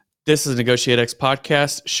This is Negotiate X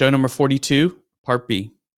Podcast, show number 42, Part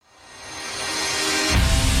B.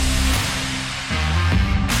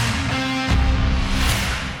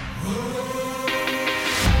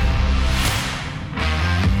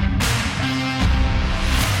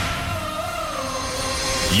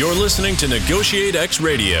 You're listening to Negotiate X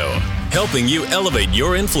Radio, helping you elevate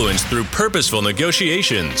your influence through purposeful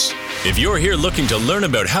negotiations. If you're here looking to learn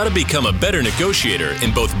about how to become a better negotiator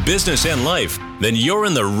in both business and life, then you're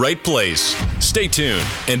in the right place. Stay tuned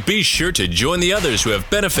and be sure to join the others who have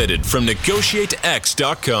benefited from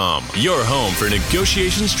NegotiateX.com, your home for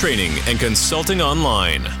negotiations training and consulting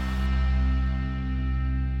online.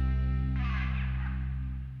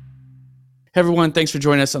 Hey everyone, thanks for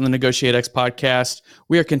joining us on the Negotiate X podcast.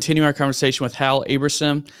 We are continuing our conversation with Hal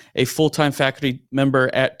Abersom, a full-time faculty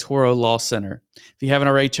member at Toro Law Center. If you haven't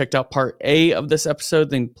already checked out part A of this episode,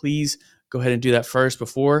 then please go ahead and do that first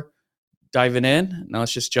before diving in. Now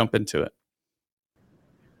let's just jump into it.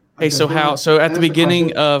 Hey, so Hal, at the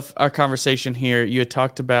beginning of our conversation here, you had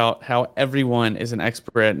talked about how everyone is an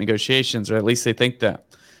expert at negotiations, or at least they think that.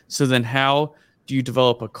 So then how do you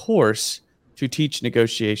develop a course to teach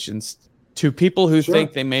negotiations to people who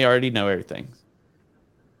think they may already know everything?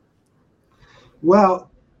 Well,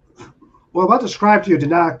 what I'm about to describe to you did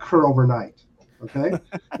not occur overnight. Okay,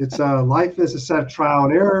 it's life is a set of trial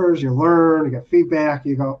and errors. You learn, you get feedback.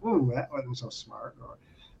 You go, "Ooh, that wasn't so smart," or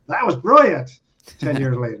 "That was brilliant." 10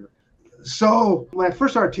 years later. So when I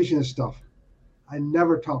first started teaching this stuff, I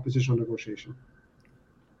never taught positional negotiation.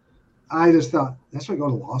 I just thought that's what you go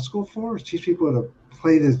to law school for: is teach people to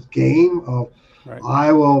play this game of. Right.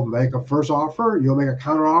 I will make a first offer, you'll make a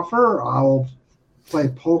counter offer, I'll play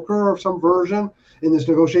poker of some version in this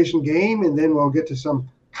negotiation game, and then we'll get to some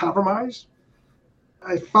compromise.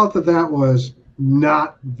 I felt that was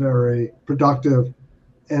not very productive,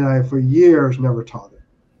 and I, for years, never taught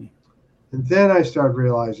it. And then I started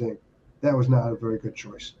realizing that was not a very good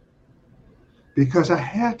choice, because I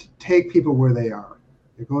had to take people where they are.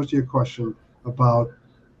 It goes to your question about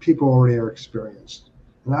people already are experienced.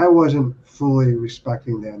 And I wasn't fully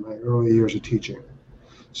respecting them in my early years of teaching.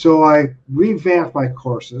 So I revamped my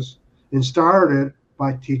courses and started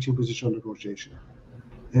by teaching positional negotiation.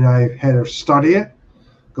 And I had to study it,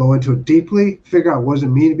 go into it deeply, figure out what does it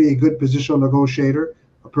mean to be a good positional negotiator,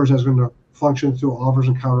 a person that's going to function through offers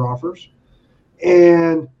and counteroffers,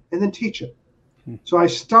 and then teach it. So I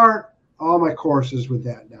start all my courses with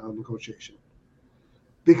that now in negotiation,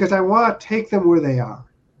 because I want to take them where they are,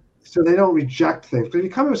 so they don't reject things. Because if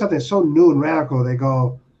you come in with something so new and radical, they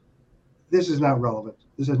go, this is not relevant.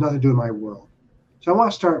 This has nothing to do with my world. So I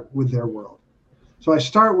want to start with their world. So I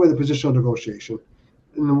start with a positional negotiation.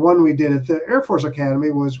 And the one we did at the Air Force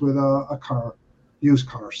Academy was with used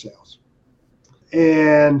car sales.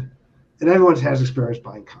 And everyone has experience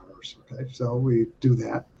buying cars. Okay, so we do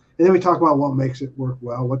that. And then we talk about what makes it work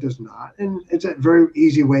well, what does not. And it's a very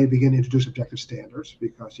easy way to begin to introduce objective standards,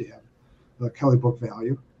 because you have the Kelly book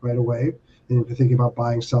value right away. And if you're thinking about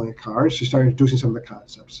buying, selling a car, so you start introducing some of the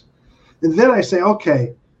concepts. And then I say,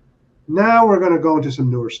 okay, now we're going to go into some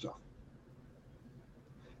newer stuff.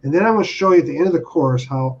 And then I'm going to show you at the end of the course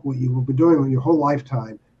how what you will be doing with your whole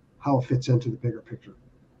lifetime, how it fits into the bigger picture.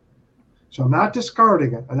 So I'm not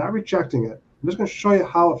discarding it. I'm not rejecting it. I'm just going to show you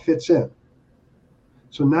how it fits in.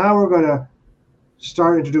 So now we're going to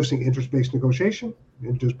start introducing interest-based negotiation,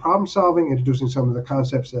 introduce problem solving, introducing some of the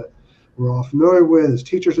concepts that we're all familiar with as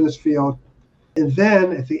teachers in this field. And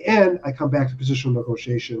then at the end, I come back to positional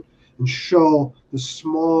negotiation and show the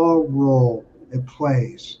small role it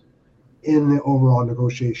plays in the overall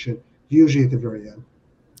negotiation, usually at the very end.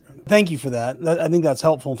 Thank you for that. I think that's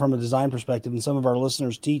helpful from a design perspective. And some of our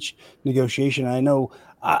listeners teach negotiation. I know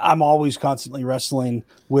I'm always constantly wrestling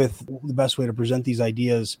with the best way to present these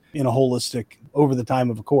ideas in a holistic over the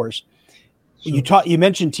time of a course. Sure. You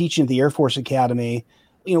mentioned teaching at the Air Force Academy.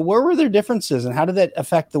 Where were there differences, and how did that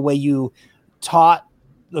affect the way you taught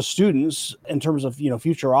the students in terms of,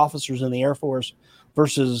 future officers in the Air Force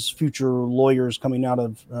versus future lawyers coming out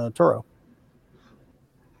of Toro?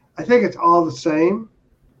 I think it's all the same,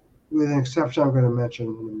 with an exception I'm going to mention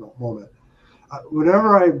in a moment.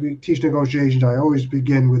 Whenever I teach negotiations, I always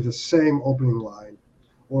begin with the same opening line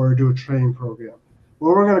or do a training program. What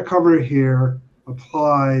we're going to cover here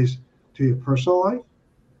applies to your personal life,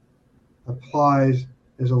 applies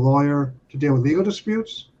as a lawyer to deal with legal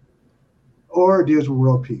disputes, or deals with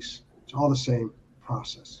world peace. It's all the same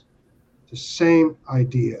process. The same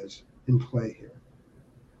ideas in play here.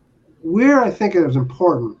 Where I think it is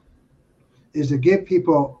important is to give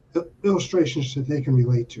people illustrations that they can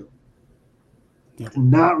relate to,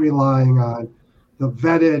 and not relying on the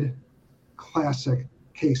vetted classic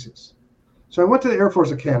cases. So I went to the Air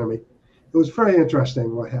Force Academy. It was very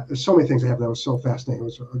interesting what happened. There's so many things that happened that was so fascinating. It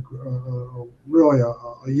was really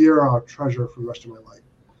a year I'll treasure for the rest of my life.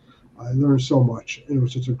 I learned so much. It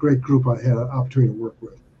was just a great group I had an opportunity to work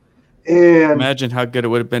with. And imagine how good it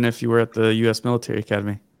would have been if you were at the U.S. Military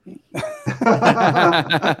Academy. They're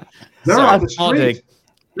on the street.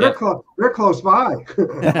 They're close by.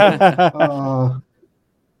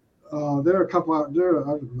 There are a couple out there.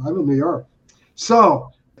 I'm in New York.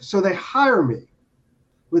 So they hire me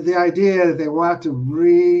with the idea that they want to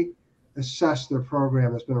reassess their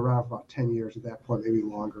program that's been around for about 10 years at that point, maybe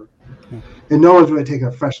longer. And no one's really taking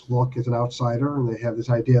a fresh look as an outsider. And they have this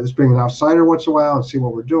idea, let's bring an outsider once in a while and see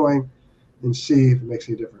what we're doing and see if it makes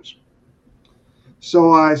any difference.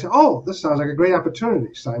 So I said, oh, this sounds like a great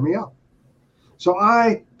opportunity. Sign me up. So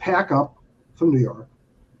I pack up from New York,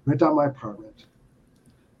 rent out my apartment,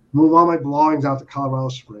 move all my belongings out to Colorado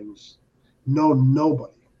Springs, know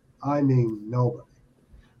nobody. I mean nobody.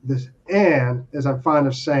 And as I'm fond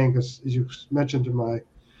of saying, because as you mentioned in my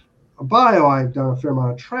bio, I've done a fair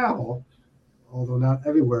amount of travel, although not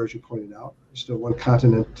everywhere, as you pointed out. There's still one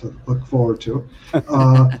continent to look forward to.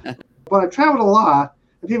 But I've traveled a lot,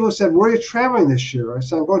 and people have said, where are you traveling this year? I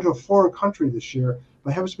said, I'm going to a foreign country this year, but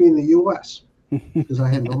it happens to be in the U.S. because I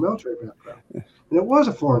had no military background. And it was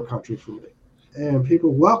a foreign country for me. And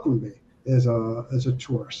people welcomed me as a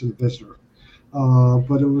tourist and a visitor.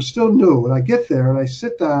 But it was still new. When I get there and I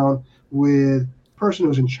sit down with the person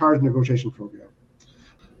who's in charge of the negotiation program,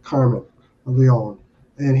 Carmen Leon,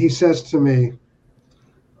 and he says to me,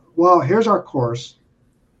 well, here's our course.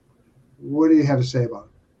 What do you have to say about it?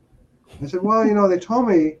 I said, well, they told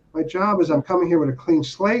me my job is I'm coming here with a clean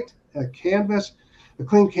slate, a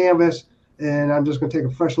clean canvas, and I'm just going to take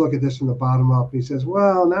a fresh look at this from the bottom up. He says,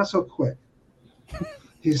 well, not so quick.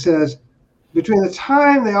 He says, between the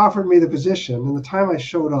time they offered me the position and the time I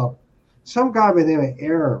showed up, some guy by the name of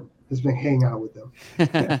Aaron has been hanging out with them.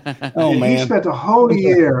 Man. He spent a whole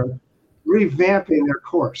year revamping their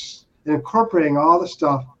course and incorporating all the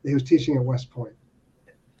stuff that he was teaching at West Point.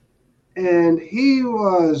 And he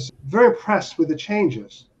was very impressed with the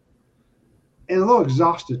changes and a little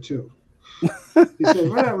exhausted too. He said,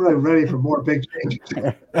 we're not really ready for more big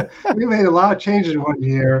changes. We made a lot of changes one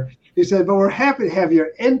year. He said, but we're happy to have your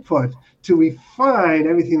input to refine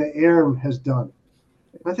everything that Aaron has done.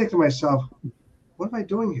 And I think to myself, what am I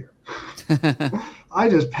doing here? I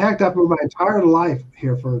just packed up my entire life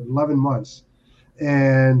here for 11 months,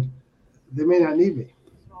 and they may not need me.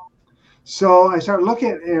 So I started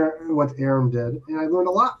looking at what Aaron did, and I learned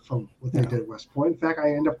a lot from what they did at West Point. In fact,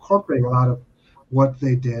 I ended up incorporating a lot of what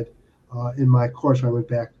they did in my course when I went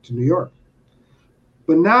back to New York.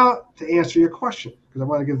 But now to answer your question, because I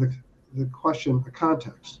want to give the question a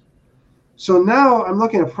context. So now I'm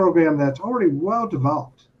looking at a program that's already well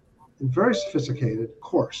developed and very sophisticated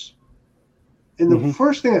course. And the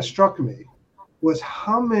first thing that struck me was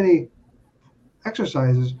how many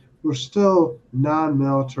exercises were still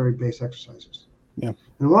non-military based exercises. Yeah.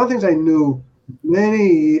 And one of the things I knew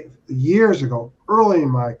many years ago, early in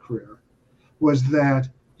my career, was that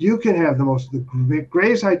you can have the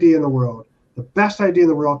greatest idea in the world, the best idea in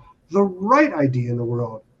the world, the right idea in the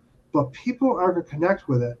world, but people aren't going to connect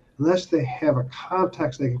with it unless they have a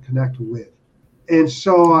context they can connect with. And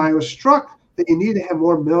so I was struck that you need to have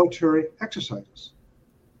more military exercises.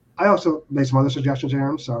 I also made some other suggestions,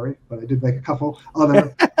 Aaron, sorry, but I did make a couple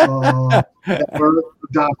other that were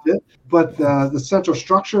adopted. But the central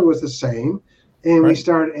structure was the same, and we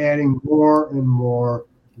started adding more and more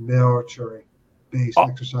military-based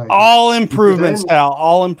exercises. All improvements, Hal,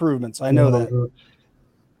 all improvements. I know that.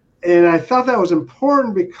 And I thought that was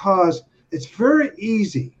important because it's very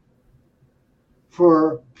easy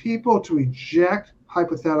for people to reject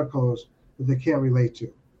hypotheticals that they can't relate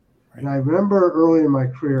to. And I remember early in my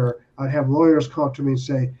career, I'd have lawyers come to me and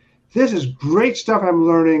say, this is great stuff I'm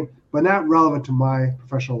learning, but not relevant to my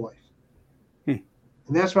professional life. And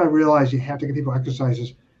that's when I realized you have to give people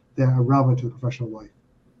exercises that are relevant to the professional life.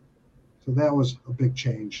 So that was a big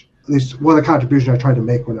change. At least one of the contributions I tried to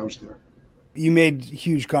make when I was there. You made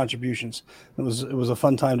huge contributions. It was a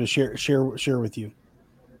fun time to share with you.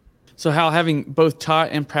 So Hal, having both taught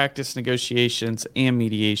and practiced negotiations and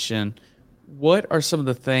mediation, what are some of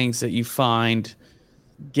the things that you find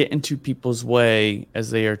get into people's way as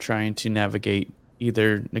they are trying to navigate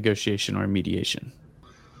either negotiation or mediation?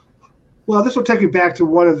 Well, this will take you back to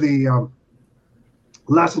one of the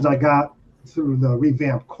lessons I got through the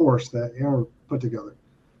revamped course that Aaron put together.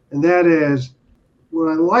 And that is, what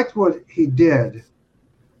I liked what he did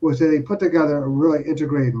was that he put together a really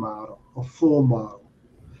integrated model, a full model.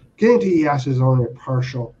 Getting to yes is only a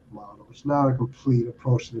partial model. It's not a complete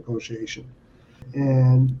approach to negotiation.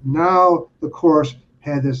 And now the course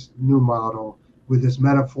had this new model with this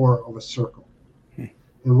metaphor of a circle.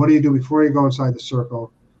 And what do you do before you go inside the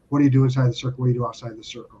circle? What do you do inside the circle? What do you do outside the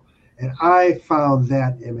circle? And I found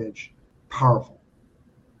that image powerful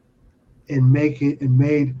and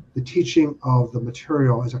made the teaching of the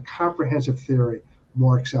material as a comprehensive theory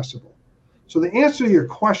more accessible. So the answer to your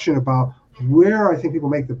question about where I think people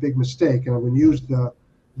make the big mistake, and I'm going to use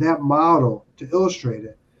that model to illustrate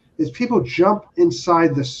it, is people jump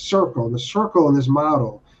inside the circle. And the circle in this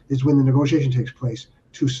model is when the negotiation takes place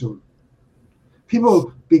too soon.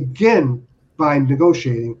 People begin by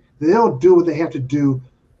negotiating. They don't do what they have to do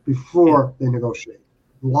before they negotiate,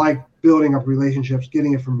 like building up relationships,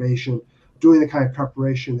 getting information, doing the kind of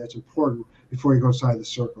preparation that's important before you go inside the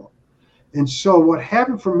circle. And so what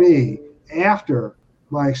happened for me after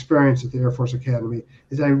my experience at the Air Force Academy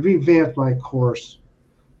is I revamped my course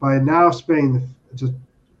by now spending the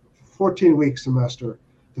 14-week semester.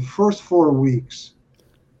 The first 4 weeks,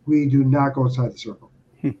 we do not go inside the circle.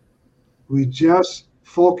 We just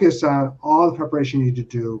focus on all the preparation you need to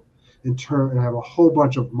do and I have a whole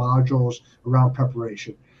bunch of modules around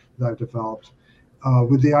preparation that I've developed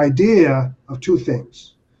with the idea of two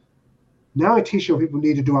things. Now I teach what people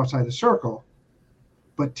need to do outside the circle,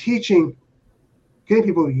 but getting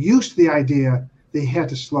people used to the idea they had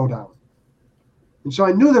to slow down. And so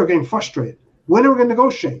I knew they were getting frustrated. When are we going to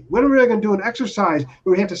negotiate? When are we going to do an exercise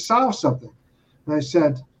where we have to solve something? And I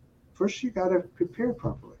said, first you got to prepare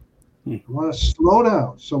properly. I want to slow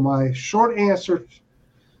down. So my short answer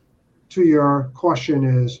to your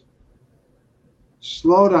question is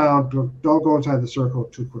slow down. Don't go inside the circle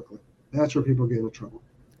too quickly. That's where people get into trouble.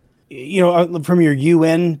 From your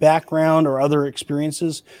UN background or other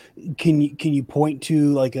experiences, can you point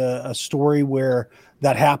to like a story where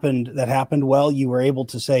that happened well? You were able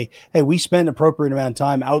to say, hey, we spent an appropriate amount of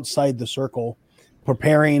time outside the circle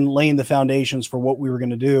preparing, laying the foundations for what we were going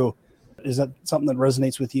to do. Is that something that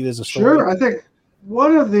resonates with you as a story? Sure. I think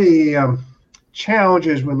one of the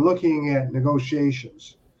challenges when looking at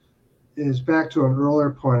negotiations is back to an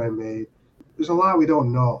earlier point I made. There's a lot we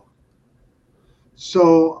don't know.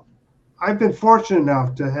 So I've been fortunate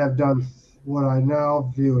enough to have done what I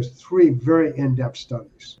now view as 3 very in-depth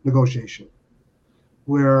studies, negotiation,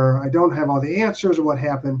 where I don't have all the answers of what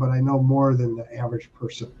happened, but I know more than the average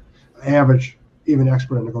person, even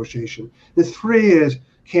expert in negotiation. The 3 is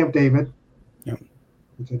Camp David,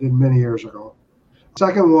 which I did many years ago.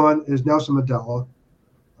 Second one is Nelson Mandela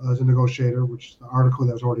as a negotiator, which is the article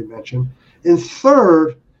that was already mentioned. And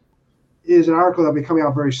third is an article that will be coming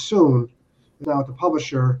out very soon, now at the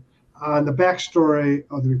publisher, on the backstory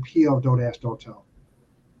of the repeal of Don't Ask, Don't Tell.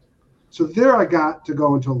 So there I got to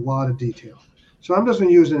go into a lot of detail. So I'm just going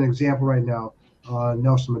to use an example right now on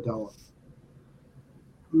Nelson Mandela.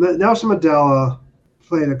 Nelson Mandela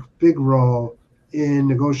played a big role in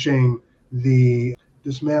negotiating the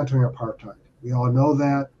dismantling of apartheid. We all know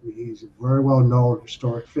that. He's a very well-known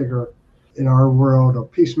historic figure in our world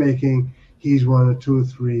of peacemaking. He's one of the 2 or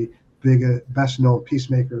 3 best-known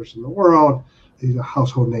peacemakers in the world. He's a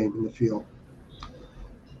household name in the field.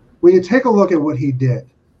 When you take a look at what he did,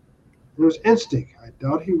 it was instinct. I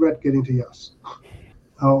doubt he read Getting to Yes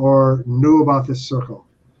or knew about this circle.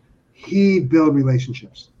 He built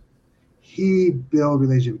relationships. Treat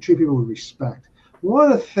people with respect.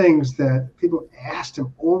 One of the things that people asked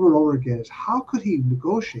him over and over again is how could he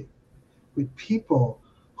negotiate with people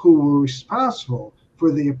who were responsible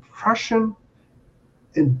for the oppression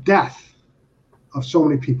and death of so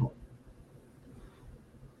many people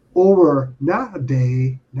over not a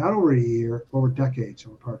day, not over a year, over decades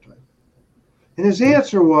of apartheid. And his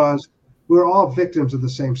answer was, we're all victims of the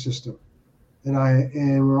same system. And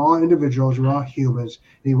we're all individuals, we're all humans,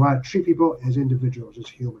 and you want to treat people as individuals, as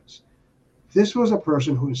humans. This was a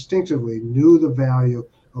person who instinctively knew the value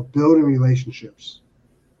of building relationships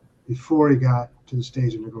before he got to the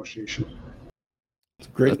stage of negotiation.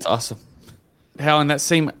 Great. That's awesome. Hal, in that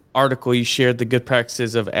same article, you shared the good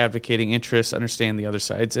practices of advocating interests, understanding the other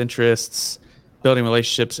side's interests, building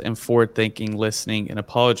relationships, and forward-thinking, listening, and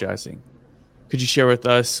apologizing. Could you share with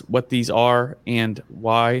us what these are and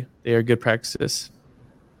why they are good practices?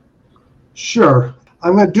 Sure.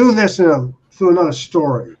 I'm going to do this through another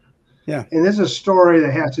story. Yeah. And this is a story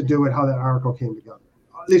that has to do with how that article came together.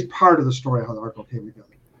 At least part of the story of how the article came together.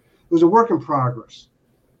 It was a work in progress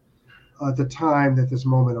at the time that this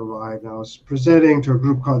moment arrived. I was presenting to a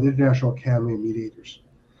group called the International Academy of Mediators.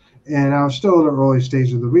 And I was still in the early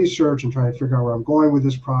stages of the research and trying to figure out where I'm going with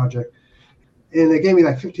this project. And they gave me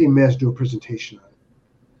like 15 minutes to do a presentation on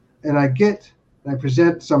it. And I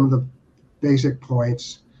present some of the basic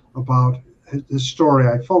points about his story,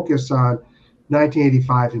 I focus on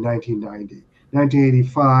 1985 to 1990.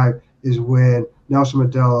 1985 is when Nelson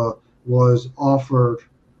Mandela was offered.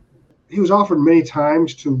 He was offered many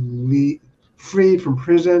times to leave, freed from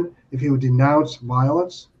prison if he would denounce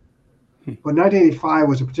violence. But 1985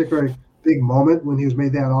 was a particularly big moment when he was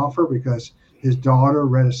made that offer, because his daughter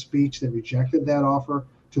read a speech that rejected that offer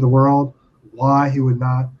to the world, why he would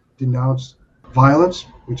not denounce violence,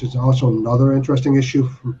 which is also another interesting issue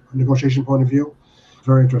from a negotiation point of view.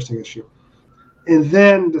 Very interesting issue. And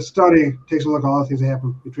then the study takes a look at all the things that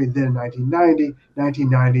happened between then and 1990.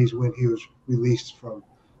 1990 is when he was released from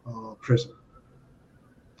prison.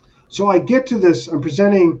 So I get to this, I'm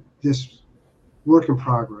presenting this work in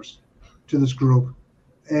progress to this group,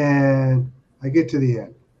 and I get to the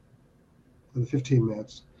end of the 15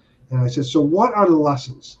 minutes. And I said, so what are the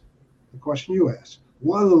lessons? The question you asked,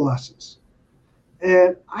 what are the lessons?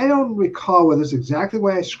 And I don't recall whether this is exactly the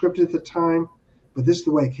way I scripted at the time, but this is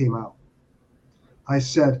the way it came out. I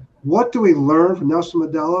said, what do we learn from Nelson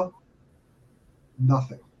Mandela?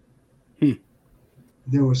 Nothing.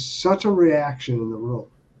 There was such a reaction in the room.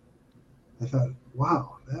 I thought,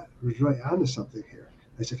 wow, that was really onto something here.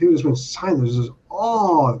 I said, people just went silent. There's just,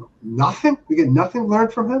 nothing? We get nothing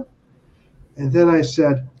learned from him? And then I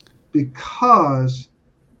said, because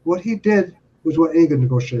what he did was what any good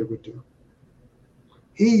negotiator would do.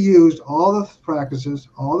 He used all the practices,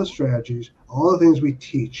 all the strategies, all the things we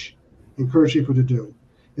teach, encourage people to do.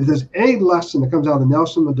 If there's any lesson that comes out of the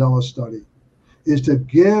Nelson Mandela study, is to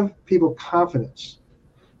give people confidence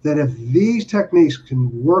that if these techniques can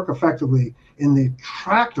work effectively in the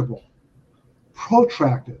tractable,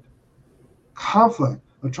 protracted conflict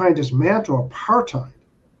of trying to dismantle apartheid,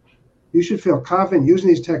 you should feel confident using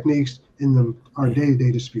these techniques in our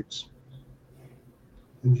day-to-day disputes.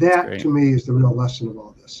 And that, to me, is the real lesson of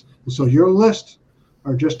all this. And so your list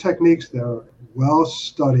are just techniques that are well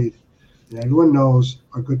studied and everyone knows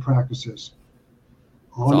are good practices.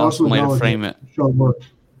 All awesome way to frame it. Work.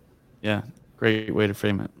 Yeah, great way to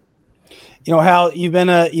frame it. You know, Hal, you've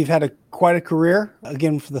had quite a career,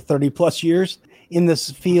 again, for the 30 plus years in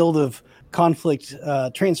this field of conflict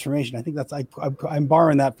transformation. I think I'm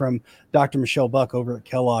borrowing that from Dr. Michelle Buck over at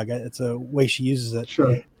Kellogg. It's a way she uses it.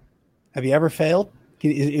 Sure. Have you ever failed?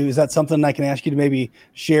 Is that something I can ask you to maybe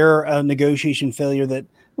share a negotiation failure that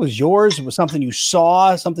was yours? It was something you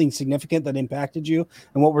saw, something significant that impacted you?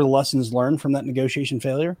 And what were the lessons learned from that negotiation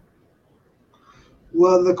failure?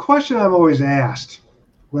 Well, the question I'm always asked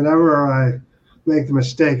whenever I make the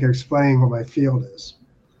mistake of explaining what my field is,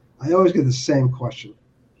 I always get the same question.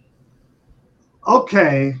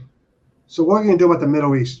 Okay, so what are you going to do about the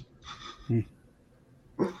Middle East?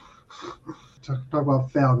 Talk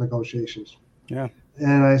about failed negotiations. Yeah.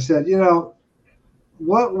 And I said,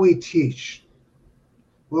 what we teach,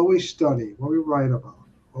 what we study, what we write about,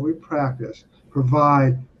 what we practice,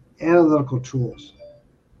 provide analytical tools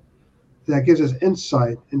that gives us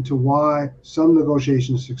insight into why some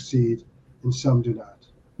negotiations succeed and some do not.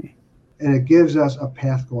 And it gives us a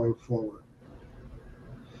path going forward.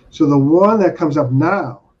 So the one that comes up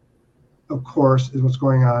now, of course, is what's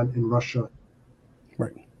going on in Russia,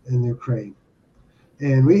 right, in Ukraine.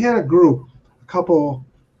 And we had a group a couple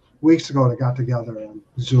weeks ago that got together on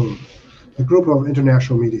Zoom, a group of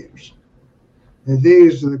international mediators. And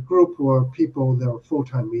these are the group were people that were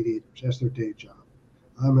full-time mediators. That's their day job.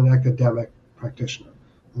 I'm an academic practitioner.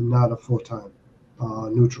 I'm not a full-time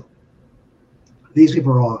neutral. These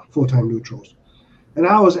people are all full-time neutrals. And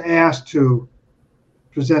I was asked to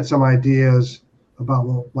present some ideas about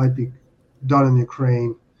what might be done in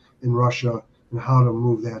Ukraine, in Russia, and how to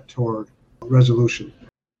move that toward resolution.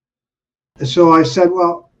 And so I said,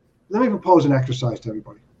 well, let me propose an exercise to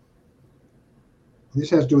everybody. This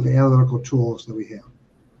has to do with the analytical tools that we have.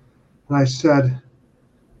 And I said,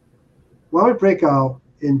 why don't we break out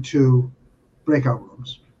into breakout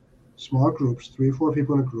rooms, small groups, 3 or 4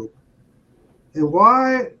 people in a group, and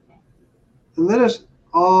let us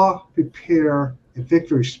all prepare a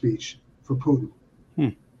victory speech for Putin.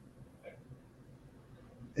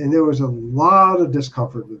 And there was a lot of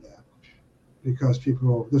discomfort with that because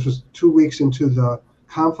this was 2 weeks into the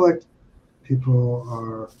conflict. People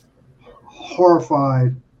are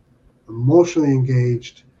horrified, emotionally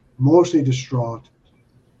engaged, emotionally distraught.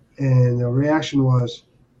 And the reaction was,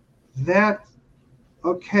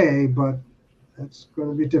 okay, but that's going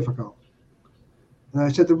to be difficult. And I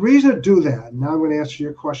said, the reason to do that, now I'm going to answer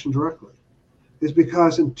your question directly, is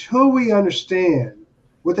because until we understand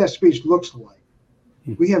what that speech looks like,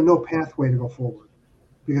 we have no pathway to go forward,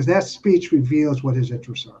 because that speech reveals what his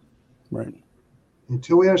interests are. Right.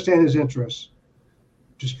 Until we understand his interests,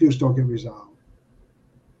 disputes don't get resolved.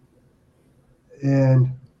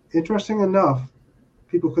 And interesting enough,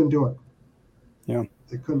 people couldn't do it. Yeah.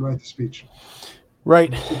 They couldn't write the speech.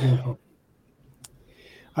 Right.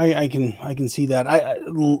 I can see that.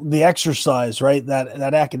 The exercise, right?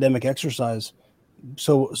 That academic exercise,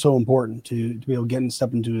 so important to be able to get and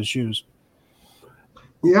step into his shoes.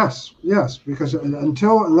 Yes, because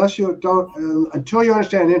until you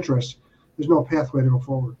understand interest, there's no pathway to go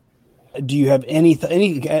forward. Do you have any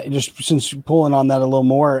just since pulling on that a little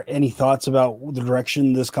more, any thoughts about the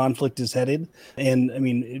direction this conflict is headed? And I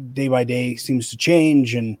mean, day by day seems to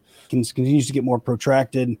change and continues to get more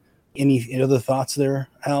protracted. Any other thoughts there,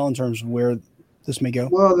 Hal, in terms of where this may go?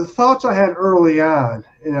 Well, the thoughts I had early on,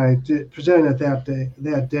 and I presented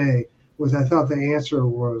that day, was I thought the answer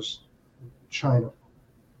was China.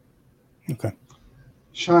 Okay.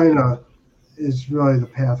 China is really the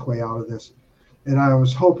pathway out of this. And I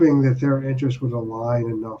was hoping that their interest would align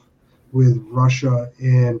enough with Russia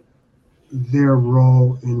in their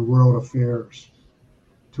role in world affairs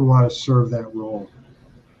to want to serve that role.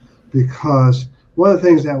 Because one of the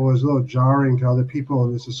things that was a little jarring to other people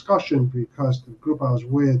in this discussion, because the group I was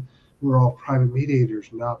with were all private mediators,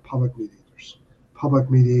 not public mediators. Public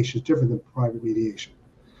mediation is different than private mediation.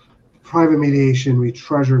 Private mediation, we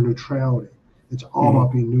treasure neutrality. It's all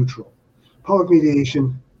about being neutral. Public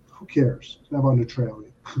mediation, who cares? It's not about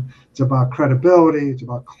neutrality. It's about credibility. It's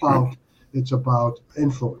about clout. It's about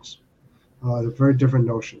influence. A very different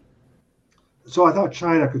notion. So I thought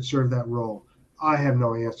China could serve that role. I have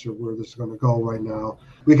no answer where this is going to go right now.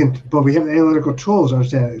 But we have the analytical tools to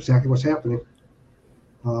understand exactly what's happening.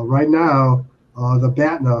 Right now, the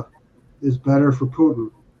BATNA is better for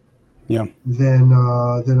Putin than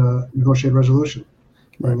a negotiated resolution.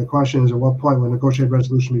 Right. And the question is, at what point will a negotiated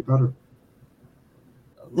resolution be better?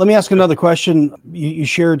 Let me ask another question. You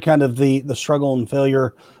shared kind of the struggle and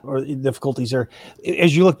failure or the difficulties there.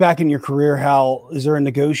 As you look back in your career, Hal, is there a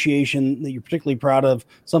negotiation that you're particularly proud of,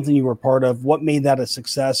 something you were part of? What made that a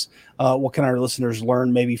success? What can our listeners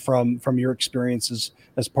learn maybe from your experiences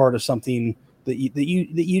as part of something that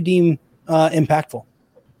you deem impactful?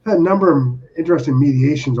 I've had a number of interesting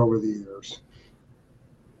mediations over the years.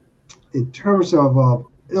 In terms of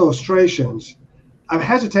illustrations, I'm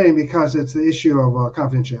hesitating because it's the issue of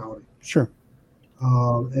confidentiality. Sure.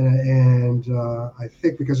 And I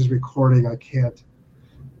think because it's recording, I can't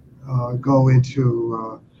go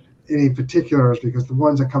into any particulars because the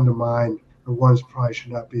ones that come to mind are ones probably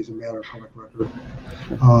should not be as a matter of public record.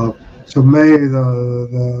 So maybe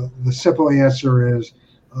the simple answer is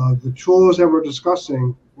the tools that we're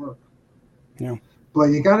discussing work. Yeah. But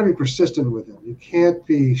you got to be persistent with them. You can't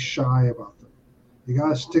be shy about them. You got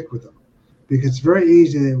to stick with them. Because it's very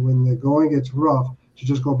easy when the going gets rough to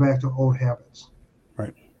just go back to old habits.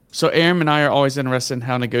 Right. So Aaron and I are always interested in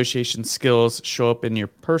how negotiation skills show up in your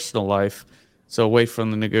personal life. So away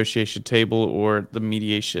from the negotiation table or the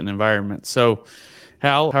mediation environment. So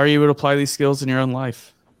Hal, how are you able to apply these skills in your own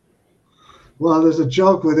life? Well, there's a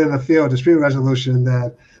joke within the field of dispute resolution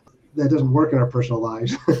that doesn't work in our personal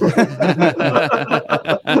lives. But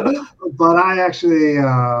I actually,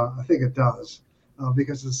 I think it does.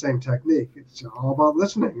 Because it's the same technique. It's all about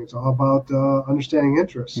listening. It's all about understanding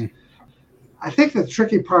interests. I think the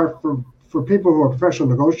tricky part for people who are professional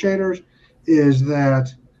negotiators is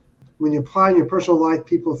that when you apply in your personal life,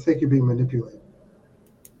 people think you're being manipulated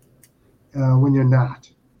when you're not.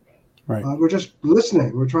 Right. We're just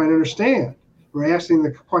listening. We're trying to understand. We're asking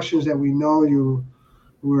the questions that we know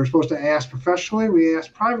we're supposed to ask professionally. We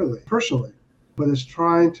ask privately, personally. But it's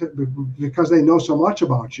trying to, because they know so much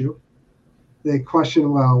about you, they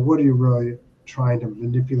question, well, what are you really trying to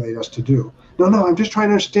manipulate us to do? No, I'm just trying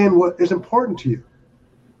to understand what is important to you.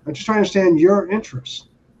 I'm just trying to understand your interests.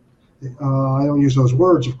 I don't use those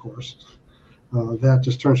words, of course. That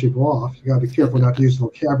just turns people off. You got to be careful not to use the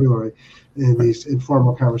vocabulary in these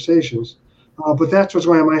informal conversations. But that's what's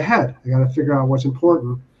going on in my head. I got to figure out what's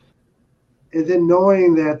important. And then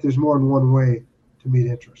knowing that there's more than one way to meet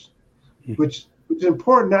interests, which is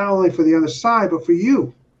important not only for the other side, but for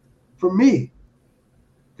you. For me,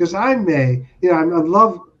 because I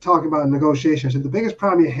love talking about negotiation. I said the biggest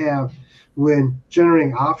problem you have when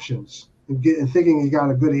generating options and thinking you got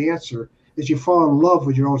a good answer is you fall in love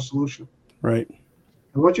with your own solution. Right.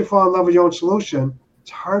 And once you fall in love with your own solution, it's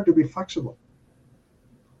hard to be flexible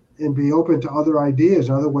and be open to other ideas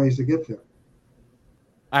and other ways to get there.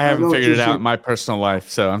 I haven't figured it out in my personal life,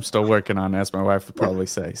 so I'm still working on it, as my wife would probably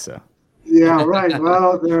say. So. Yeah, right.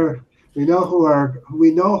 Well, we know who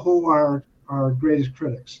are our greatest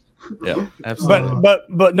critics. Yeah, absolutely.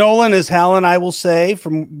 But Nolan, as Hal and I will say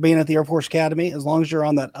from being at the Air Force Academy, as long as you're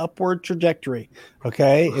on that upward trajectory,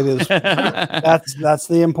 okay, it is that's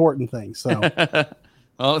the important thing. So,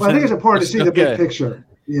 well, I think it's important to see the big picture.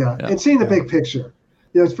 Yeah, and seeing the big picture.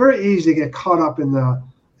 It's very easy to get caught up in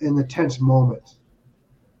the tense moment,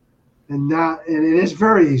 and it is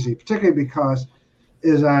very easy, particularly because,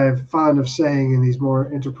 as I'm fond of saying in these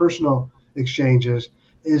more interpersonal exchanges,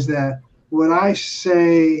 is that when I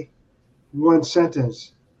say one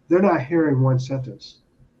sentence, they're not hearing one sentence.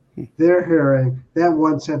 They're hearing that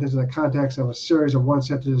one sentence in the context of a series of one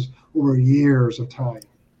sentences over years of time,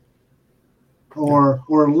 or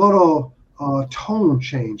a little tone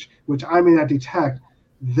change, which I may not detect.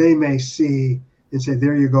 They may see and say,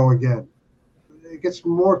 "There you go again." It gets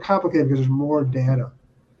more complicated because there's more data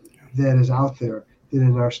that is out there than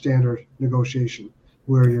in our standard negotiation,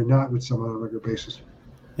 where you're not with someone on a regular basis.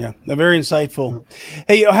 Yeah, very insightful.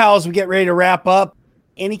 Hey, Hal, as we get ready to wrap up,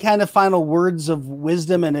 any kind of final words of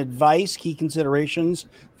wisdom and advice, key considerations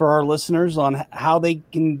for our listeners on how they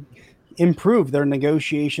can improve their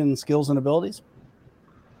negotiation skills and abilities?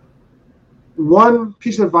 One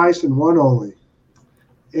piece of advice and one only.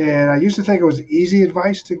 And I used to think it was easy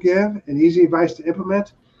advice to give and easy advice to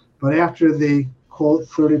implement, but after the quote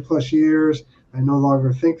 30 plus years, I no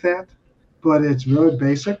longer think that, but it's really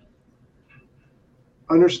basic.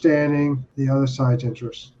 Understanding the other side's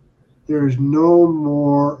interests. There is no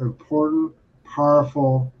more important,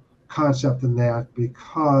 powerful concept than that,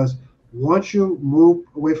 because once you move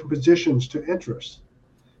away from positions to interests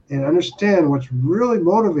and understand what's really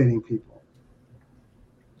motivating people,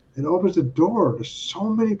 it opens the door to so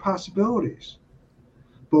many possibilities.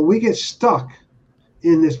 But we get stuck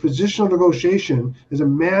in this positional negotiation as a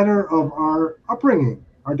matter of our upbringing,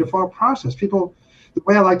 our default process. People, the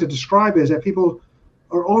way I like to describe it is that people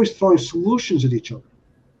are always throwing solutions at each other,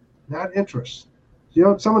 not interests.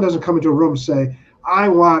 Someone doesn't come into a room and say, I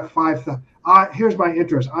want here's my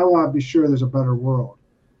interest. I want to be sure there's a better world.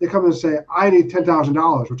 They come in and say, I need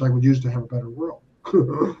 $10,000, which I would use to have a better world.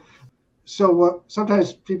 So what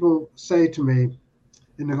sometimes people say to me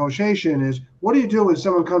in negotiation is, what do you do when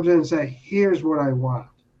someone comes in and say, here's what I want,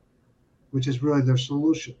 which is really their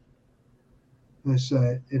solution? And I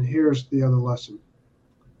say, and here's the other lesson,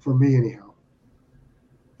 for me anyhow.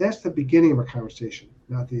 That's the beginning of a conversation,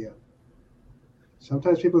 not the end.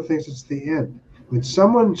 Sometimes people think it's the end. When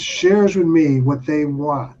someone shares with me what they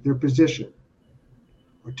want, their position,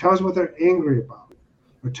 or tells me what they're angry about,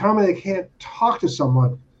 or tell me they can't talk to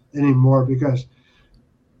someone anymore because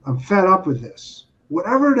I'm fed up with this.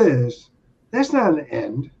 Whatever it is, that's not an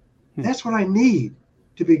end. That's what I need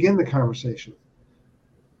to begin the conversation.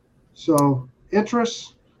 So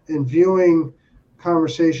interest in viewing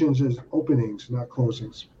conversations as openings, not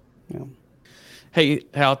closings. Yeah. Hey,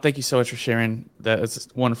 Hal, thank you so much for sharing that. It's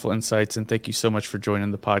wonderful insights, and thank you so much for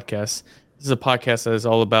joining the podcast. This is a podcast that is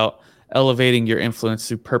all about elevating your influence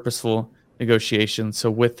through purposeful negotiation.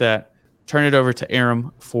 So with that, turn it over to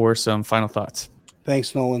Aram for some final thoughts.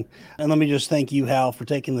 Thanks, Nolan. And let me just thank you, Hal, for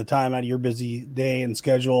taking the time out of your busy day and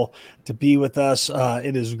schedule to be with us.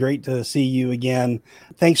 It is great to see you again.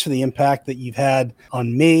 Thanks for the impact that you've had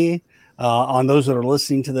on me, on those that are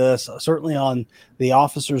listening to this, certainly on the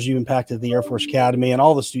officers you impacted at the Air Force Academy and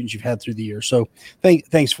all the students you've had through the year. So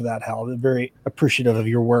thanks for that, Hal. I'm very appreciative of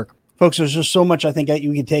your work. Folks, there's just so much I think that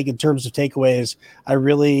you can take in terms of takeaways. I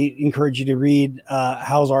really encourage you to read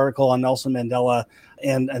Hal's article on Nelson Mandela.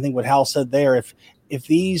 And I think what Hal said there, if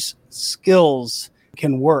these skills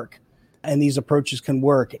can work and these approaches can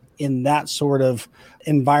work in that sort of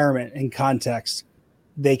environment and context,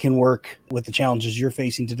 they can work with the challenges you're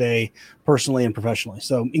facing today, personally and professionally.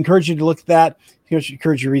 So encourage you to look at that.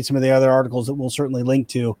 Encourage you to read some of the other articles that we'll certainly link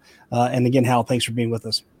to. And again, Hal, thanks for being with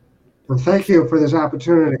us. Well, thank you for this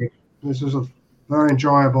opportunity. This was very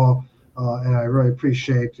enjoyable, and I really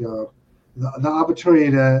appreciate the opportunity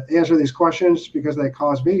to answer these questions because they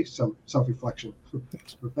caused me some self-reflection. So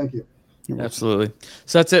thank you. Absolutely.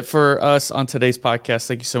 So that's it for us on today's podcast.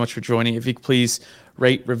 Thank you so much for joining. If you could please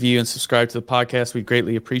rate, review, and subscribe to the podcast, we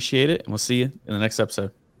greatly appreciate it, and we'll see you in the next episode.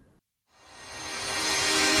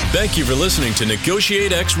 Thank you for listening to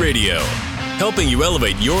Negotiate X Radio, helping you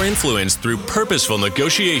elevate your influence through purposeful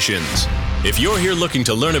negotiations. If you're here looking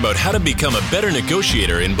to learn about how to become a better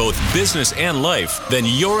negotiator in both business and life, then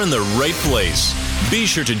you're in the right place. Be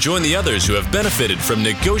sure to join the others who have benefited from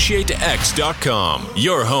NegotiateX.com,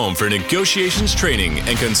 your home for negotiations training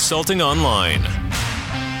and consulting online.